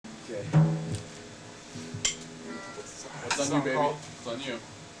Okay. What's on you, baby? What's on you?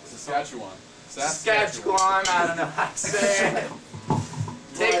 Saskatchewan. Saskatchewan, I don't know how to say it.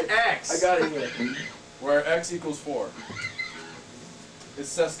 Take X. I got it here. Where X equals 4. It's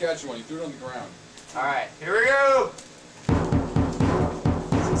Saskatchewan. You threw it on the ground. Alright, here we go.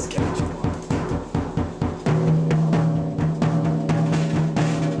 Saskatchewan.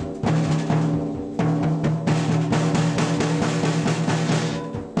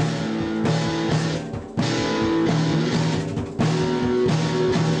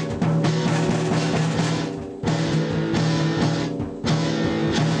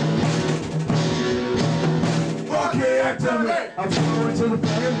 I'm going to the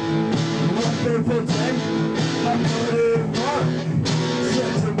plane, one fateful day, I'm going more,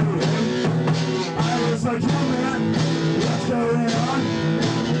 said to me, I was like, yo man, what's going on?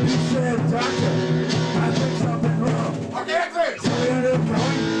 He said, doctor, I think something wrong. Okay, So we ended up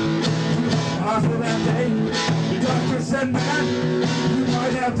going to the hospital that day. The doctor said, man, you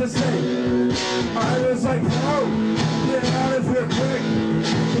might have to stay. I was like, no, get out of here quick,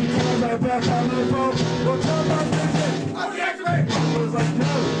 because I back on the phone, we'll tell my vision. okay. I was like,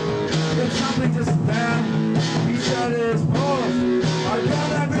 no, it's something just bad. He said it's pulse. I got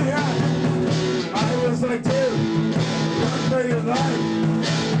that behind. I was like, dude, run for your life.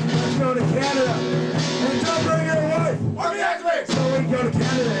 Let's go to Canada. And don't bring your wife. Okay. So we go to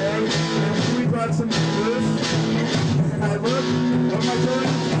Canada, and we brought some booze. And I look, what am I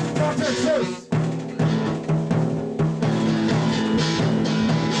doing? Doctor Seuss.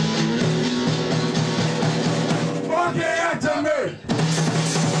 Orchiectomy!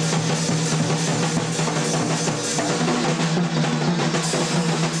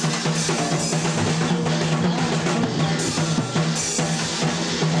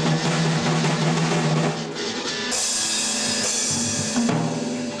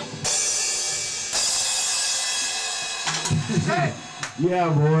 Hey! Yeah,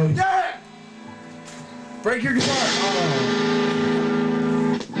 boy. Yeah! Break your guitar.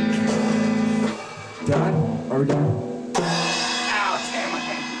 Done? Are we done? Ow, damn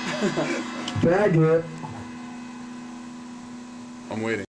it. Bag it. I'm waiting.